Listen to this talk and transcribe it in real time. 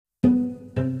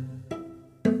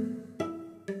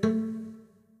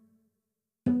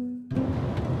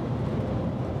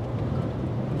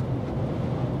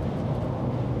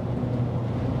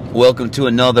Welcome to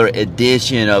another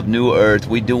edition of New Earth.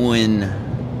 We doing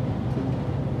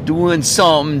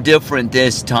something different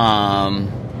this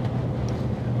time.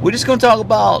 We're just gonna talk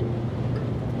about,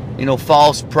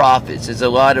 false prophets. There's a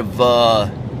lot of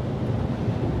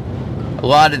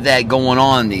that going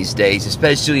on these days,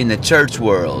 especially in the church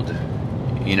world.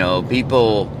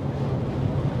 People,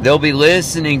 they'll be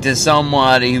listening to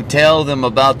somebody who tell them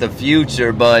about the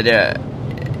future, but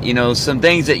some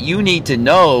things that you need to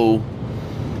know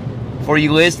before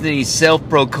you listen to these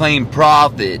self-proclaimed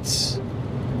prophets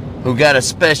who got a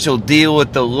special deal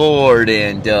with the Lord,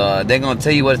 and they're going to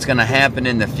tell you what's going to happen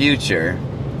in the future.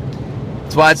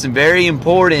 That's why it's very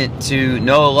important to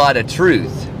know a lot of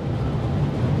truth.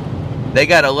 They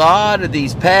got a lot of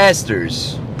these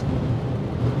pastors.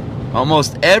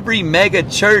 Almost every mega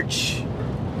church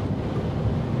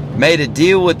made a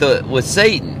deal with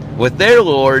Satan, with their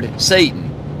Lord,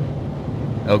 Satan.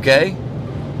 Okay?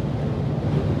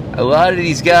 A lot of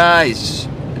these guys,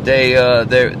 they're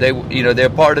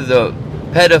part of the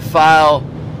pedophile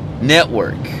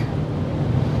network.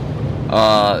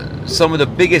 Some of the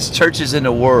biggest churches in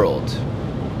the world.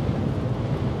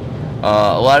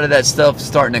 A lot of that stuff is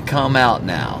starting to come out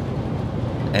now.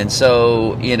 And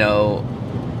so, you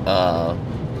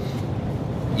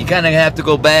kind of have to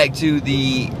go back to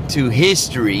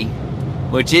history,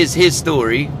 which is his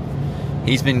story.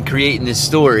 He's been creating this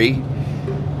story.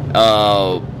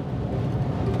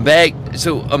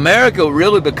 So America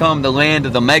really become the land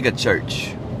of the mega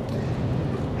church.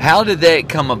 How did that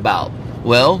come about?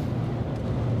 Well,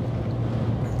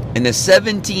 in the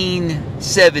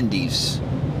 1770s,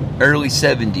 early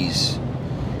 70s,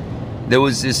 there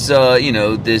was this,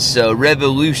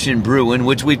 revolution brewing,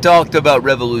 which we talked about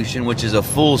revolution, which is a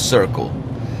full circle.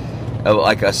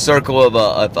 Like a circle of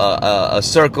a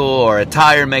circle or a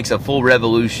tire makes a full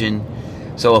revolution.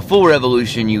 So a full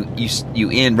revolution, you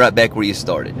end right back where you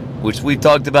started, which we've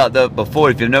talked about that before.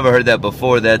 If you've never heard that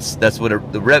before, that's what you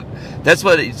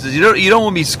don't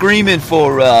want to be screaming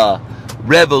for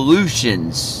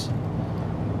revolutions.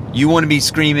 You want to be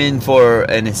screaming for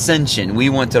an ascension. We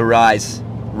want to rise.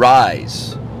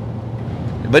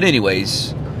 But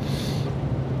anyways,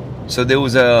 so there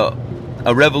was a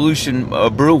revolution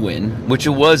brewing, which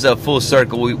it was a full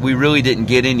circle. We really didn't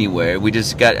get anywhere. We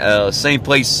just got same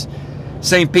place,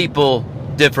 same people,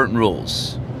 different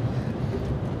rules.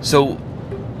 So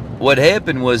what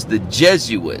happened was the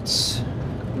Jesuits,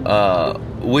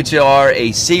 which are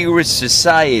a secret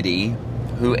society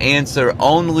who answer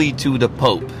only to the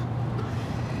Pope.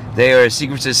 They are a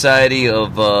secret society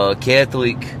of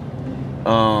Catholic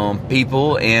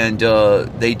people, and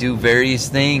they do various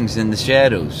things in the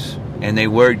shadows, and they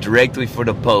work directly for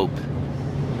the Pope.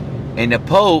 And the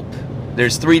Pope,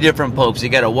 there's three different popes. You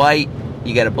got a white,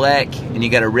 you got a black, and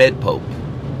you got a red pope.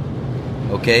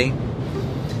 Okay?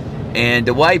 And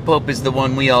the white pope is the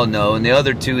one we all know, and the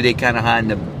other two, they kind of hide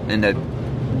in the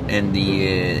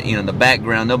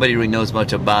background. Nobody really knows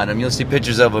much about them. You'll see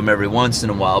pictures of them every once in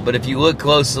a while, but if you look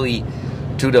closely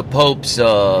to the Pope's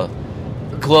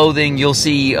clothing, you'll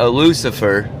see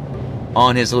Lucifer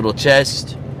on his little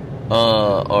chest,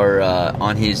 or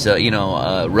on his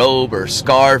robe or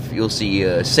scarf. You'll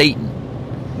see Satan,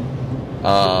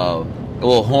 a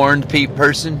little horned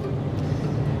person,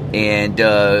 and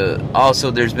also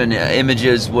there's been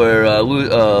images where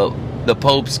the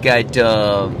Pope's got,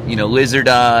 lizard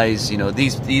eyes.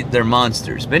 These they're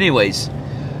monsters. But anyways,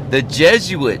 the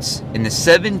Jesuits in the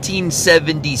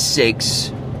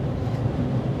 1776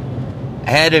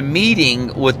 had a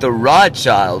meeting with the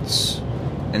Rothschilds,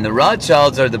 and the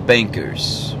Rothschilds are the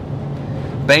bankers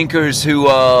who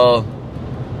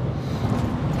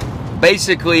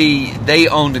basically they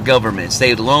owned the governments.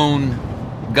 They'd loan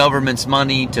governments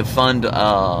money to fund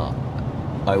a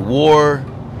war,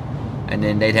 and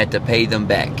then they'd have to pay them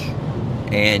back.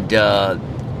 And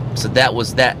so that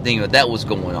was that thing that was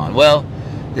going on. Well,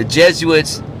 the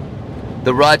Jesuits,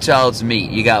 the Rothschilds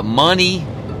meet. You got money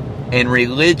and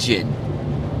religion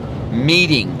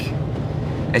meeting.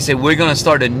 They said, we're going to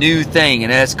start a new thing,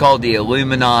 and that's called the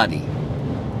Illuminati.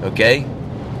 Okay?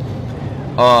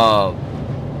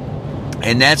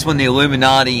 And that's when the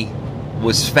Illuminati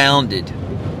was founded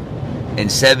in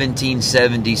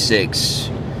 1776.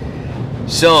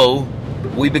 So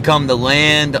we become the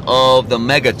land of the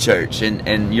mega church,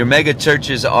 and your mega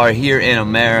churches are here in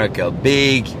America.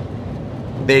 Big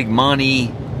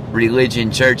money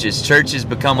religion churches. Churches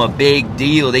become a big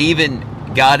deal. They even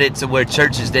got it to where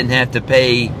churches didn't have to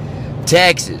pay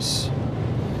taxes.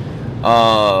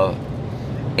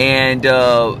 And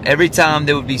every time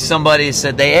there would be somebody that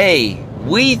said, hey,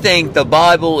 we think the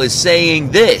Bible is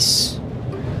saying this.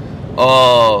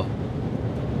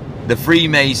 the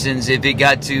Freemasons, if it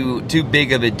got too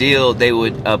big of a deal, they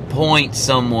would appoint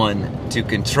someone to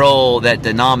control that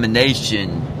denomination,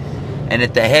 and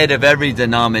at the head of every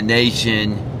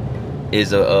denomination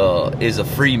is a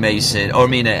Freemason, or I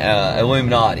mean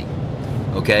Illuminati.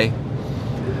 Okay.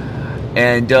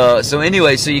 And so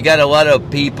anyway, so you got a lot of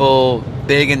people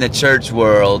big in the church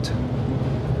world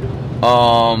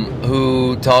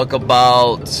who talk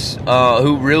about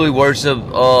who really worship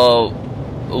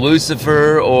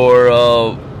Lucifer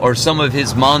or some of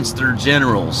his monster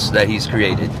generals that he's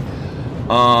created.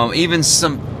 Even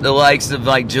the likes of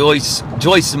like Joyce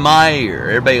Meyer.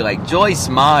 Everybody like Joyce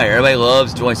Meyer. Everybody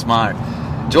loves Joyce Meyer.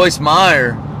 Joyce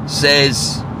Meyer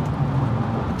says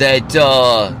that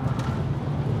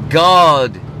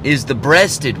God is the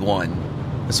breasted one.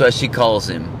 That's what she calls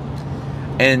him.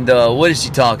 And what is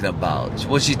she talking about?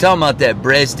 Well, she's talking about that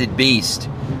breasted beast,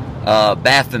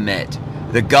 Baphomet,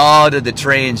 the god of the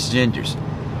transgenders.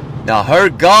 Now, her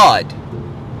God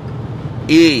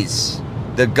is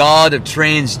the god of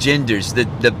transgenders,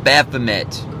 the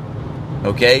Baphomet.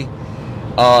 Okay,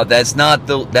 that's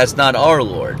not our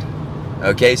Lord.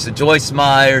 Okay, so Joyce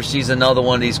Meyer, she's another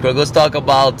one of these girls. Let's talk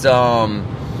about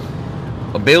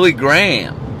Billy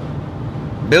Graham.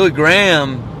 Billy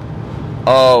Graham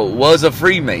was a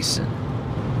Freemason.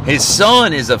 His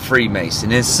son is a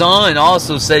Freemason. His son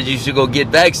also says you should go get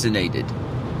vaccinated.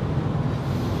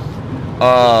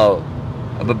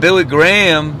 But Billy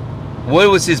Graham,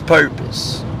 what was his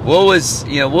purpose? What was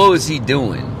he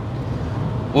doing?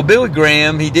 Well, Billy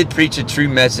Graham, he did preach a true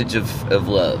message of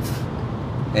love.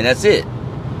 And that's it.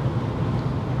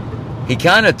 He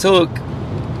kind of took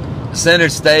center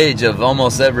stage of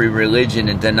almost every religion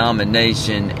and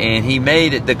denomination, and he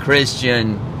made it the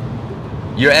Christian,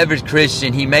 your average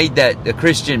Christian, he made that the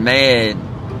Christian man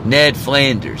Ned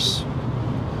Flanders.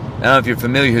 I don't know if you're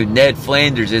familiar who Ned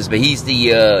Flanders is, but he's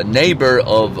the neighbor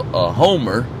of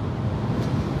Homer.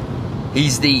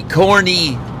 He's the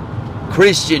corny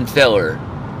Christian feller,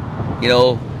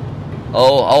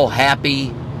 all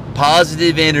happy,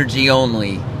 positive energy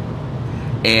only,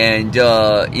 and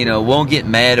won't get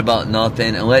mad about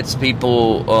nothing and lets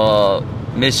people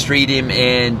mistreat him.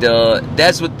 And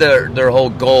that's what their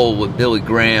whole goal with Billy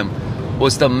Graham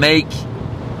was, to make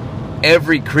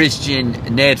every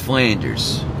Christian Ned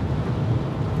Flanders.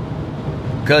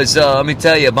 Because let me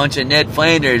tell you, a bunch of Ned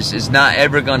Flanders is not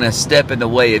ever going to step in the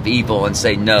way of evil and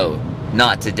say, no,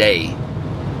 not today.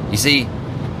 You see,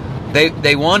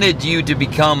 they wanted you to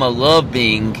become a love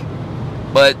being,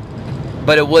 but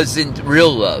it wasn't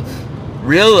real love.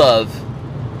 Real love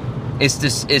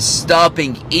is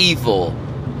stopping evil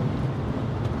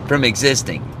from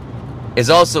existing.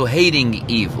 Is also hating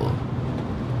evil.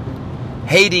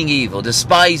 Hating evil,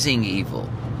 despising evil.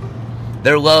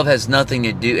 Their love has nothing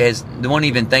to do, they won't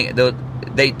even think,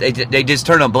 they just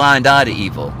turn a blind eye to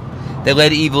evil. They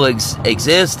let evil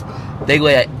exist. They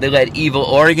let evil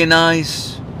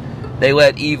organize. They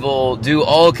let evil do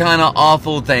all kind of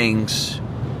awful things.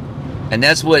 And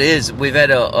that's what it is. We've had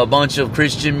a bunch of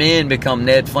Christian men become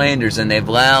Ned Flanders, and they've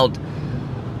allowed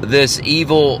this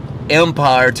evil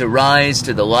empire to rise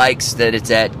to the likes that it's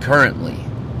at currently.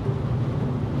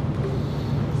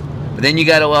 But then you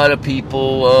got a lot of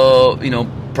people,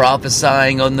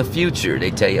 prophesying on the future.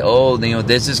 They tell you,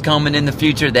 this is coming in the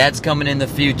future, that's coming in the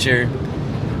future.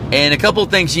 And a couple of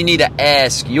things you need to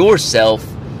ask yourself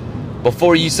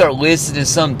before you start listening to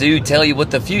some dude tell you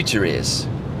what the future is.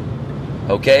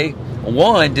 Okay?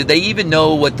 One, do they even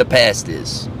know what the past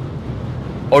is?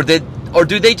 Or do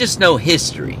they just know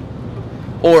history?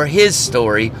 Or his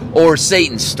story? Or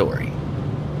Satan's story?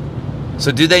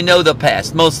 So do they know the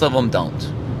past? Most of them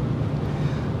don't.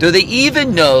 Do they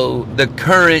even know the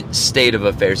current state of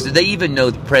affairs? Do they even know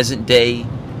the present day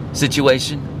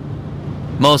situation?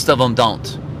 Most of them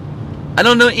don't. I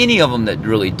don't know any of them that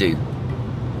really do.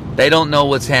 They don't know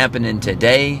what's happening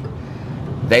today.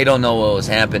 They don't know what was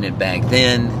happening back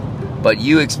then. But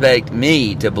you expect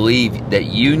me to believe that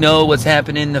you know what's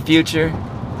happening in the future?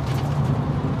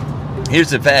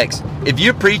 Here's the facts. If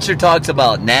your preacher talks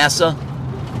about NASA,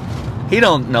 he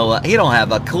don't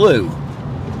have a clue.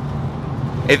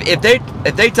 If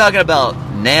they're talking about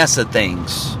NASA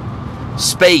things,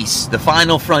 space, the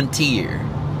final frontier,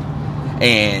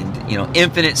 and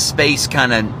infinite space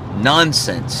kind of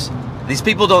nonsense, these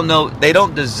people don't know. They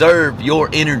don't deserve your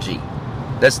energy.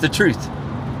 That's the truth.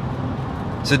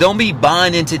 So don't be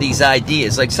buying into these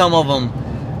ideas. Like some of them,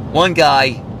 one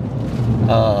guy,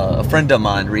 a friend of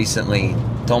mine recently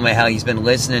told me how he's been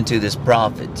listening to this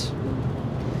prophet.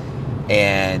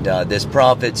 And this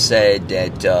prophet said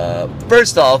that,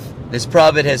 first off, this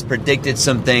prophet has predicted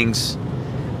some things.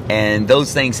 And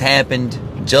those things happened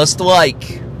just like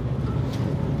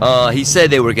he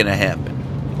said they were going to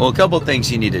happen. Well, a couple of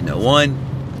things you need to know. One,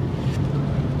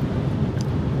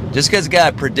 just because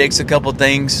God predicts a couple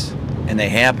things and they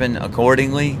happen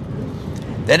accordingly,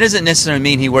 that doesn't necessarily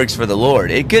mean he works for the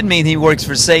Lord. It could mean he works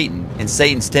for Satan, and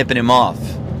Satan's tipping him off.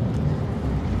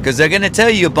 Because they're going to tell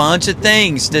you a bunch of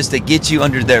things just to get you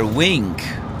under their wing.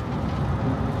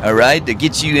 Alright? To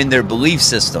get you in their belief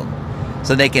system.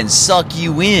 So they can suck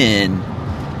you in.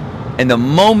 And the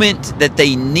moment that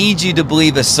they need you to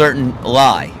believe a certain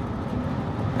lie.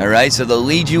 Alright? So they'll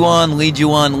lead you on, lead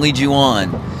you on, lead you on.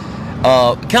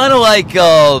 Kind of like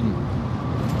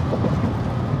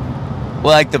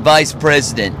the Vice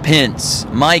President Pence,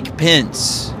 Mike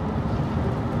Pence,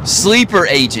 sleeper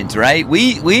agent, right?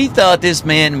 We thought this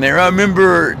man, I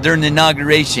remember during the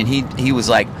inauguration, he was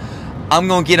like, I'm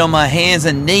going to get on my hands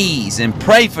and knees and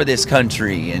pray for this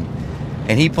country. And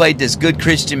he played this good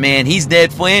Christian man. He's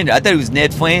Ned Flanders. I thought he was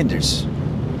Ned Flanders. I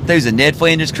thought he was a Ned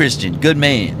Flanders Christian. Good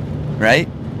man, right?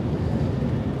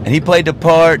 And he played the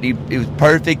part. He was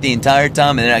perfect the entire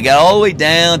time. And then I got all the way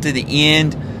down to the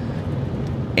end.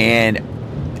 And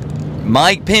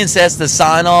Mike Pence has to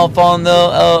sign off on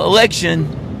the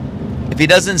election. If he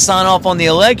doesn't sign off on the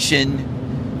election,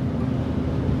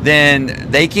 then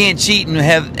they can't cheat and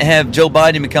have Joe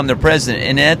Biden become their president.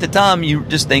 And at the time, you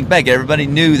just think back, everybody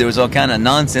knew there was all kind of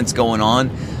nonsense going on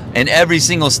in every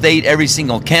single state, every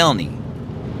single county.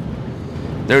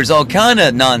 There's all kind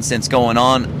of nonsense going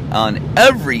on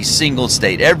every single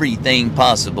state, everything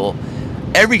possible,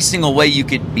 every single way you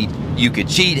could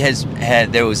cheat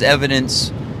there was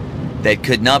evidence that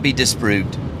could not be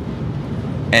disproved.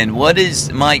 And what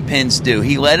does Mike Pence do?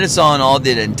 He let us on all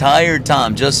the entire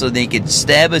time just so they could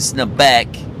stab us in the back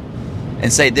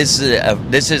and say this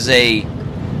is a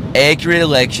accurate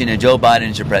election and Joe Biden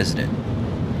is your president.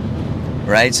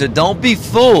 Right? So don't be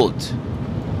fooled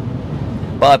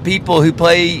by people who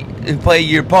play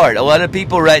your part. A lot of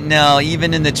people right now,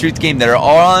 even in the truth game, that are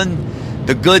on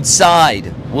the good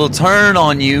side will turn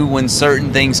on you when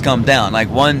certain things come down. Like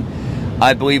one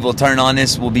I believe will turn on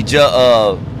this will be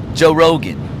Joe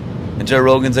Rogan. And Joe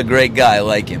Rogan's a great guy. I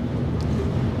like him.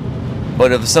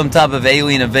 But if some type of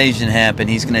alien invasion happened,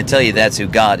 he's going to tell you that's who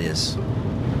God is.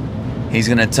 He's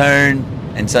going to turn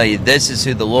and tell you this is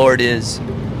who the Lord is.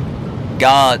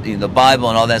 God, the Bible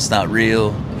and all that's not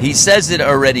real. He says it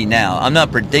already now. I'm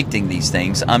not predicting these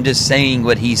things. I'm just saying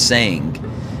what he's saying.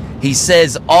 He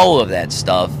says all of that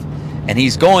stuff, and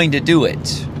he's going to do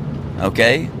it.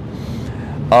 Okay?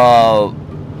 So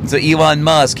Elon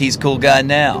Musk, he's a cool guy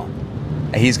now.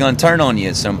 He's going to turn on you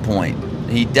at some point.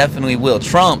 He definitely will.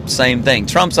 Trump, same thing.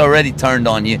 Trump's already turned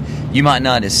on you. You might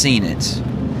not have seen it.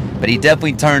 But he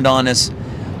definitely turned on us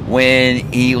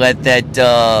when he let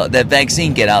that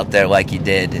vaccine get out there like he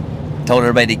did. Told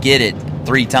everybody to get it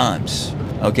 3 times.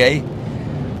 Okay?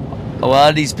 A lot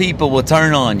of these people will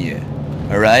turn on you.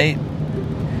 Alright?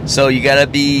 So you gotta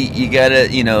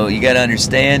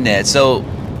understand that. So,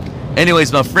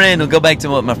 anyways, my friend, we'll go back to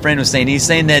what my friend was saying. He's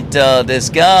saying that this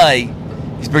guy,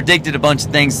 he's predicted a bunch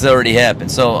of things that's already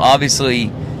happened. So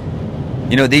obviously,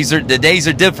 the days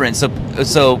are different.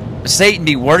 So Satan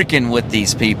be working with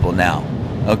these people now,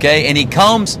 okay? And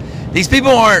these people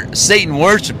aren't Satan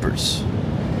worshipers.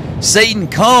 Satan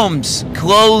comes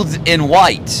clothed in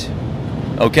white,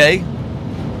 okay?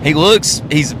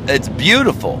 It's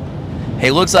beautiful. He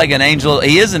looks like an angel.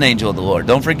 He is an angel of the Lord.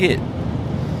 Don't forget.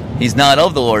 He's not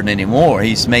of the Lord anymore.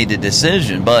 He's made the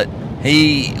decision, but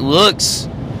he looks,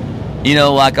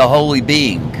 like a holy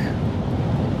being.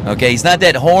 Okay, he's not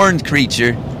that horned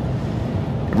creature,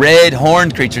 red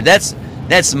horned creature. That's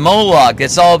Moloch.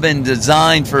 It's all been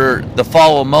designed for the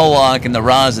fall of Moloch and the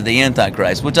rise of the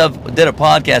Antichrist, which I've did a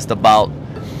podcast about.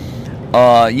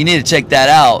 You need to check that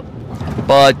out.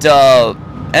 But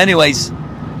anyways,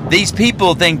 these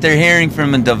people think they're hearing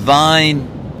from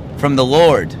the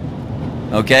Lord.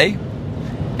 Okay?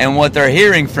 And what they're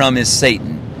hearing from is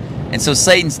Satan. And so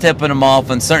Satan's tipping them off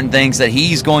on certain things that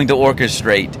he's going to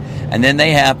orchestrate. And then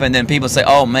they happen, then people say,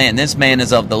 oh man, this man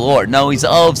is of the Lord. No, he's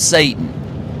of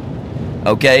Satan.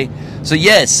 Okay? So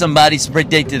yes, somebody's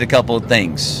predicted a couple of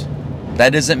things.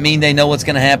 That doesn't mean they know what's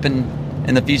going to happen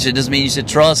in the future. It doesn't mean you should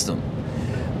trust them.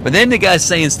 But then the guy's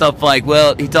saying stuff like,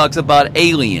 well, he talks about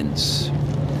aliens.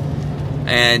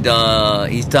 And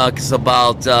he talks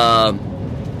about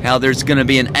how there's going to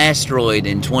be an asteroid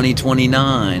in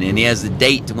 2029, and he has the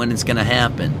date to when it's going to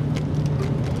happen.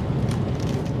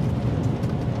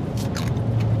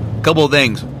 A couple of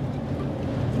things.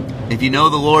 If you know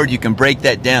the Lord, you can break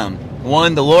that down.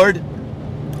 One, the Lord,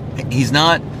 he's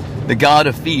not the God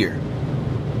of fear.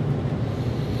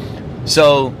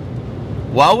 So,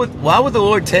 Why would the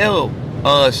Lord tell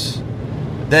us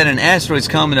that an asteroid's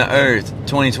coming to Earth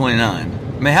 2029?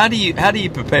 I mean, how do you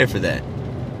prepare for that?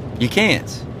 You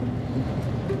can't.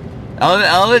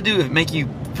 All it do is make you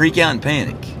freak out and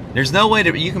panic. There's no way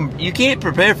you can't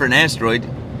prepare for an asteroid.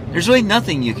 There's really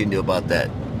nothing you can do about that.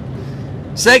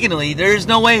 Secondly, there's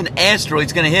no way an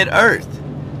asteroid's going to hit Earth.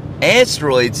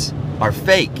 Asteroids are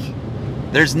fake.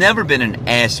 There's never been an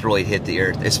asteroid hit the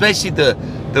Earth, especially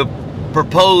the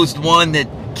proposed one that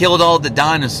killed all the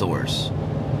dinosaurs.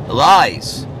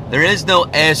 Lies. There is no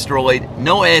asteroid.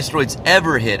 No asteroids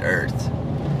ever hit Earth.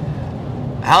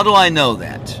 How do I know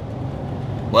that?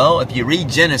 Well, if you read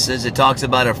Genesis, it talks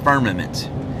about a firmament.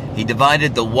 He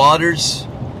divided the waters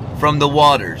from the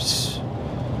waters.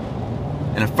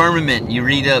 And a firmament, you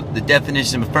read up the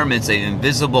definition of a firmament, it's an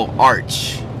invisible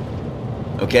arch.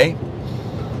 Okay?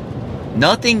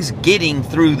 Nothing's getting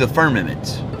through the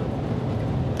firmament.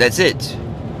 That's it.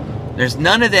 There's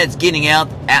none of that's getting out.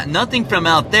 Nothing from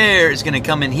out there is going to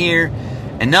come in here,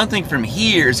 and nothing from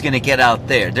here is going to get out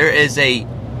there. There is a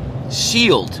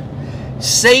shield.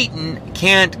 Satan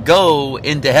can't go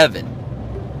into heaven.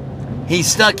 He's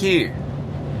stuck here.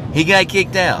 He got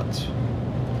kicked out.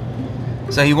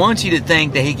 So he wants you to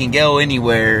think that he can go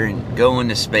anywhere and go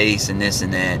into space and this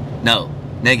and that. No,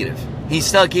 negative. He's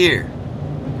stuck here.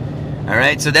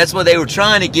 Alright, so that's what they were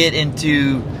trying to get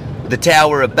into the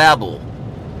Tower of Babel.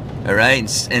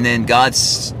 Alright, and then God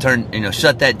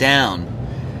shut that down.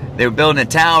 They were building a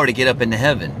tower to get up into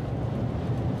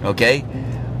heaven. Okay?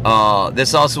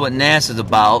 That's also what NASA's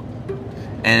about.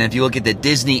 And if you look at the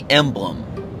Disney emblem,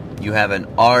 you have an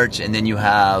arch, and then you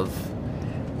have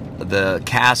the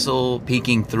castle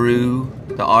peeking through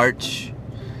the arch.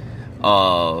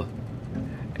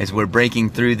 As we're breaking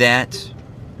through that.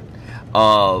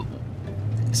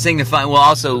 Signifying, well,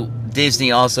 also,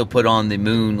 Disney also put on the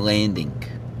moon landing.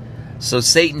 So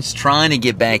Satan's trying to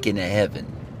get back into heaven.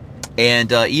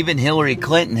 And even Hillary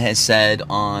Clinton has said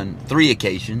on 3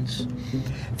 occasions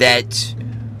that,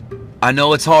 I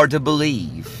know it's hard to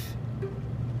believe,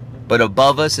 but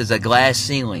above us is a glass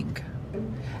ceiling,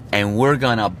 and we're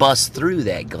gonna bust through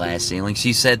that glass ceiling.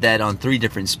 She said that on 3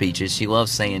 different speeches. She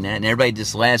loves saying that, and everybody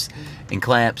just laughs and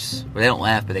claps. Well, they don't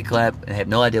laugh, but they clap and have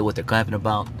no idea what they're clapping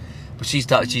about. But she's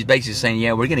basically saying,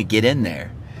 yeah, we're gonna get in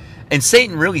there. And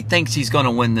Satan really thinks he's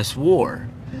gonna win this war,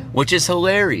 which is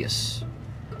hilarious.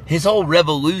 His whole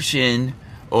revolution,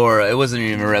 or it wasn't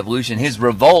even a revolution, his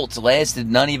revolt lasted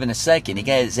not even a second. He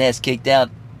got his ass kicked out,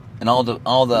 and all the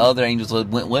other angels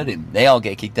went with him. They all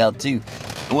got kicked out too.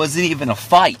 It wasn't even a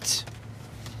fight.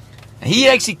 He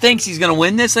actually thinks he's going to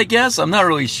win this, I guess. I'm not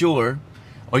really sure.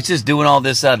 Or he's just doing all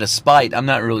this out of spite. I'm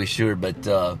not really sure.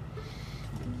 But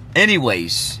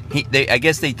anyways, I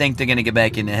guess they think they're going to get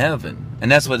back into heaven. And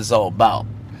that's what it's all about.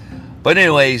 But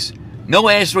anyways, no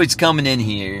asteroids coming in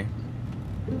here.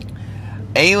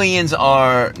 Aliens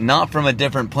are not from a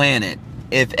different planet.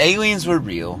 If aliens were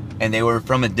real, and they were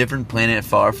from a different planet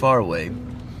far, far away,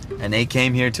 and they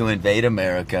came here to invade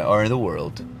America or the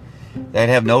world, they'd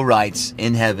have no rights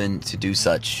in heaven to do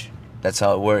such. That's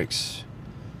how it works.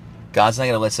 God's not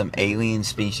going to let some alien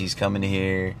species come in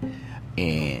here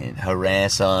and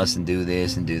harass us and do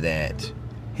this and do that.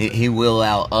 He will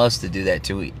allow us to do that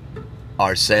to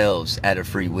ourselves out of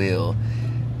free will.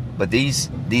 But these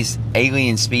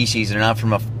alien species are not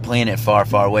from a planet far,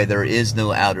 far away. There is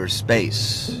no outer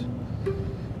space.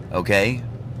 Okay?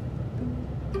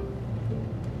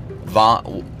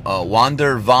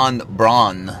 Wander von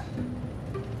Braun,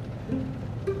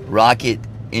 rocket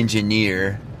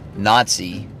engineer,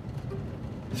 Nazi,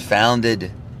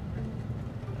 founded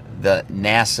the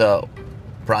NASA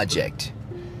project.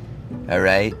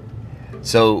 Alright?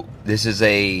 So, this is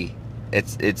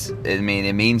it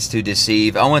means to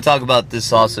deceive. I want to talk about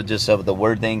this also, just over the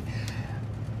word thing.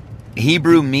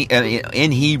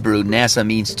 In Hebrew, NASA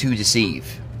means to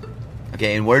deceive.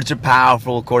 Okay, and words are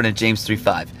powerful according to James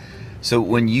 3:5. So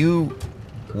when you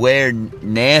wear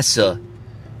NASA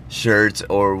shirts,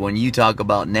 or when you talk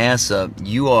about NASA,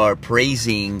 you are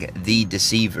praising the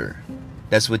deceiver.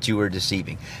 That's what you are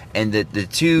deceiving. And the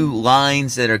 2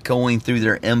 lines that are going through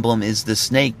their emblem is the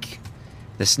snake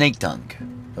tongue.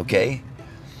 Okay?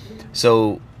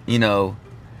 So, don't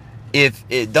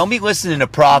be listening to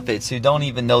prophets who don't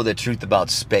even know the truth about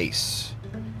space.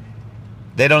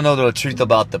 They don't know the truth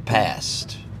about the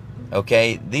past.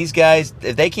 Okay? These guys,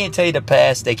 if they can't tell you the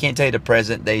past, they can't tell you the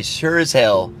present, they sure as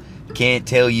hell can't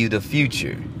tell you the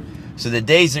future. So the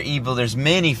days are evil. There's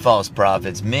many false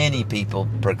prophets, many people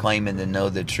proclaiming to know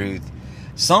the truth.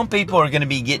 Some people are going to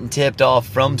be getting tipped off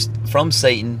from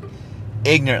Satan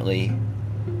ignorantly.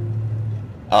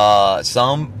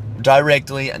 Some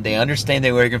directly. They understand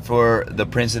they're working for the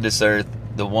prince of this earth,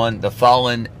 the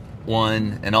fallen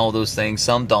one, and all those things.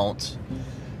 Some don't.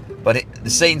 But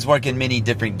Satan's working many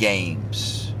different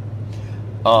games.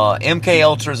 MK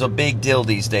Ultra is a big deal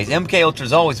these days. MK Ultra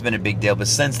has always been a big deal, but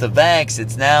since the vax,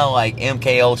 it's now like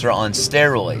MK Ultra on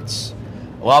steroids.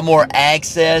 A lot more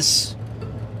access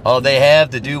they have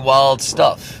to do wild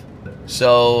stuff.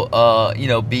 So, you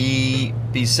know, be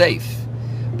safe.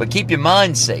 But keep your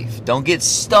mind safe. Don't get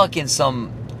stuck in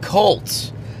some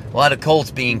cult. A lot of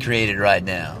cults being created right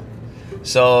now.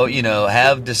 So, you know,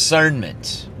 have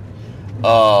discernment.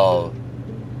 You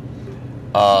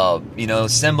know,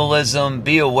 symbolism.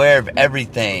 Be aware of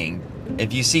everything.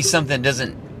 If you see something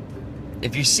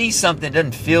that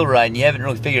doesn't feel right and you haven't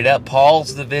really figured it out,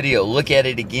 pause the video. Look at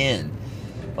it again.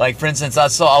 Like, for instance,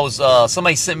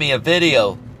 somebody sent me a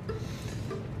video.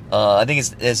 I think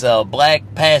it's a black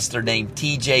pastor named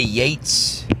T.J.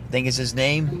 Yates. I think is his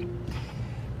name.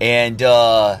 And,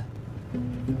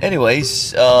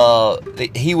 anyways,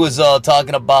 he was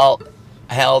talking about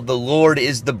how the Lord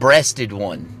is the breasted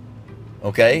one.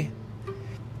 Okay?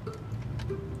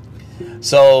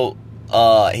 So,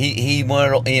 he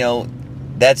went, you know,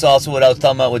 that's also what I was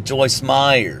talking about with Joyce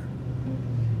Meyer.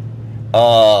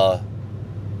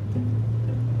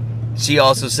 She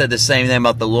also said the same thing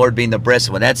about the Lord being the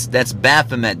breasted one. That's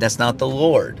Baphomet. That's not the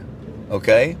Lord.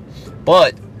 Okay?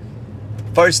 But,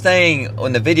 first thing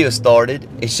when the video started,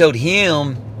 it showed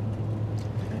him,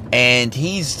 and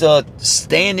he's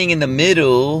standing in the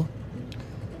middle,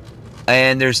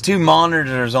 and there's two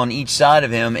monitors on each side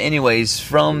of him. Anyways,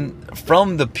 from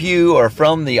the pew or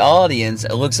from the audience,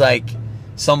 it looks like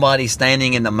somebody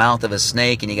standing in the mouth of a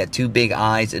snake, and he got two big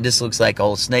eyes. It just looks like a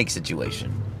whole snake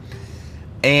situation.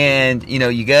 And, you know,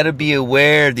 you got to be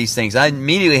aware of these things. I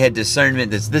immediately had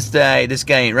discernment that this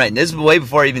guy ain't right. And this is way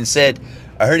before I even said,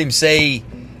 I heard him say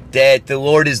that the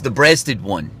Lord is the breasted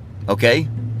one. Okay?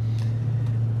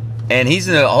 And he's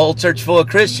in a whole church full of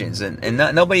Christians. And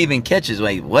nobody even catches,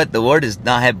 wait, what? The Lord does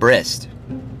not have breast.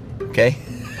 Okay?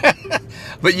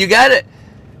 But you got to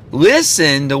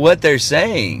listen to what they're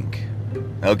saying.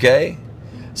 Okay?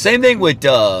 Same thing with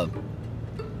the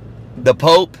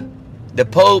Pope. The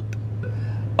Pope,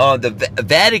 the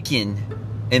Vatican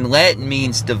in Latin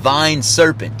means divine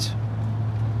serpent.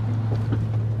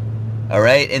 All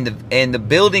right? And the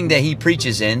building that he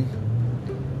preaches in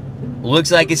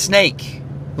looks like a snake.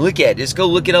 Look at it. Just go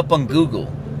look it up on Google.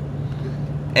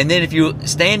 And then if you're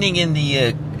standing in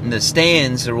the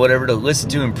stands or whatever to listen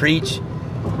to him preach,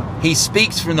 he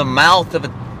speaks from the mouth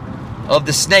of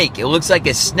the snake. It looks like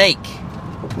a snake.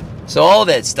 So all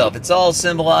that stuff, it's all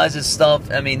symbolizes stuff.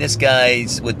 I mean, this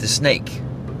guy's with the snake.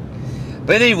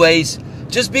 But anyways,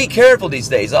 just be careful these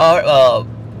days.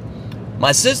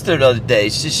 My sister the other day,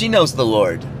 she knows the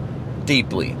Lord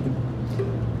deeply.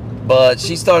 But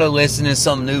she started listening to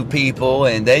some new people,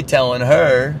 and they telling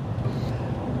her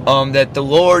that the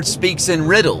Lord speaks in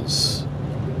riddles.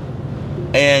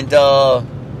 And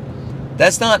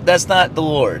that's not the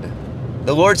Lord.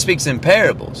 The Lord speaks in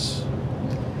parables.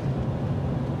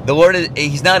 The Lord,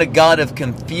 He's not a God of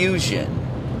confusion.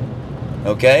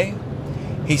 Okay?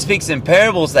 He speaks in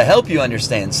parables to help you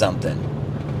understand something.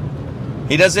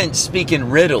 He doesn't speak in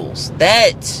riddles.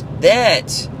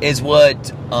 That is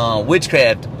what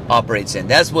witchcraft operates in.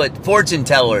 That's what fortune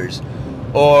tellers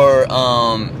or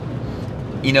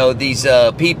you know, these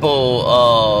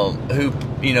people who,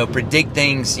 you know, predict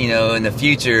things, you know, in the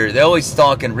future. They're always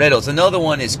talking riddles. Another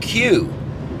one is Q.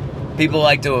 People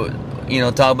like to, you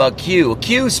know, talk about Q.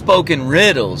 Q spoke in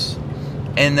riddles,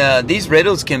 and these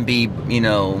riddles can be, you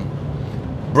know,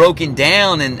 broken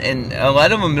down, and a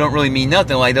lot of them don't really mean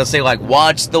nothing. Like, they'll say, like,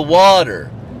 watch the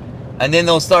water, and then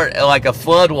they'll start, like, a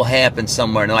flood will happen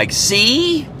somewhere, and they're like,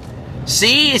 see,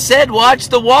 it said watch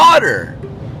the water.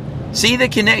 See the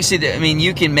connection? I mean,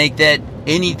 you can make that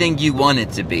anything you want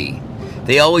it to be.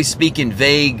 They always speak in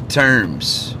vague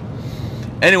terms.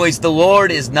 Anyways, the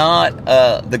Lord is not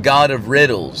the God of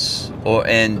riddles,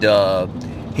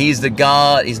 He's the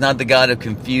God. He's not the God of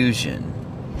confusion.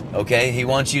 Okay, He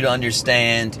wants you to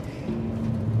understand,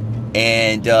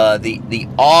 and the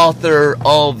author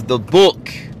of the book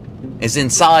is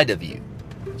inside of you.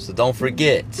 So don't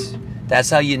forget. That's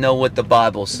how you know what the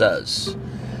Bible says.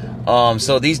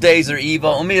 So these days are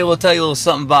evil. Let me tell you a little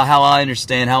something about how I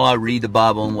understand, how I read the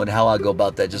Bible, and how I go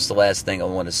about that. Just the last thing I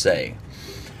want to say.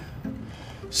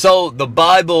 So the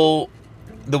Bible,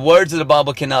 the words of the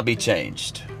Bible cannot be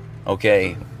changed.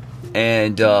 Okay,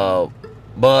 and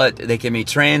but they can be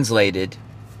translated,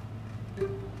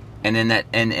 and in that,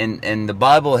 and the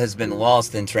Bible has been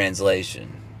lost in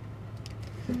translation.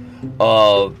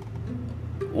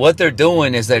 what they're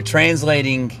doing is they're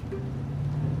translating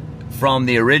from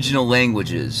the original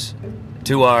languages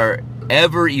to our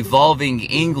ever-evolving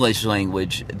English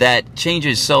language that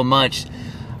changes so much.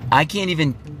 I can't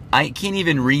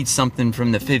even read something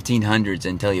from the 1500s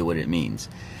and tell you what it means.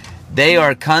 They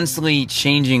are constantly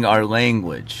changing our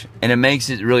language, and it makes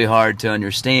it really hard to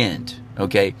understand.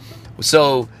 Okay,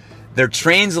 so they're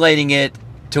translating it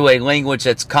to a language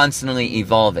that's constantly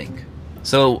evolving.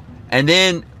 So, and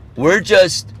then we're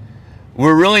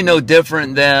really no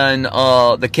different than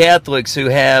the Catholics who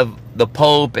have the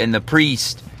Pope and the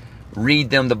priest read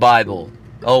them the Bible.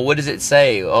 Oh, what does it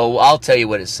say? Oh, I'll tell you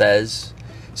what it says.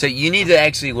 So you need to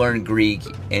actually learn Greek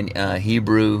and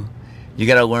Hebrew. You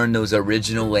got to learn those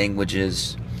original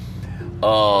languages.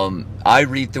 I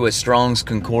read through a Strong's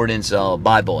Concordance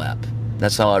Bible app.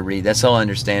 That's how I read. That's how I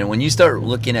understand. When you start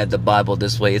looking at the Bible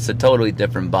this way, it's a totally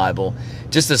different Bible.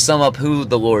 Just to sum up who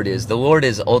the Lord is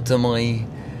ultimately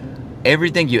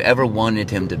everything you ever wanted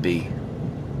him to be.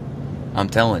 I'm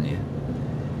telling you.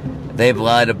 They've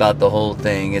lied about the whole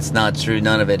thing. It's not true.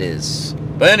 None of it is.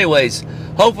 But anyways,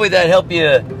 hopefully that helped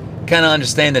you kind of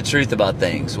understand the truth about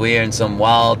things. We are in some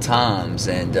wild times,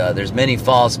 and there's many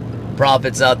false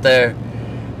prophets out there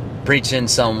preaching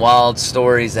some wild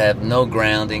stories that have no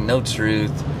grounding, no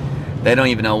truth. They don't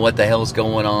even know what the hell's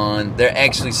going on. They're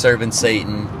actually serving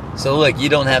Satan. So look, you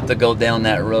don't have to go down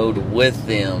that road with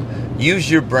them.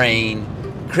 Use your brain,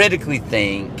 critically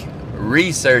think,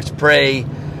 research, pray.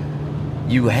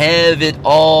 You have it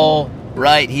all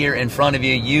right here in front of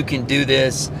you. You can do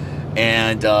this.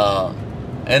 And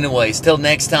anyways, till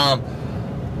next time.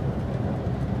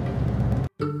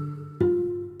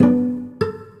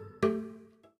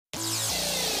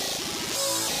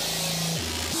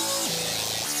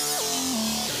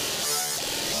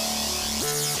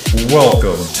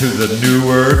 Welcome to the New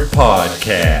Word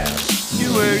Podcast.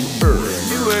 New Word, New Word,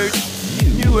 New Word,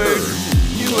 New Word,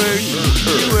 New Word,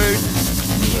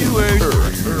 New Word,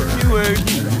 New Word.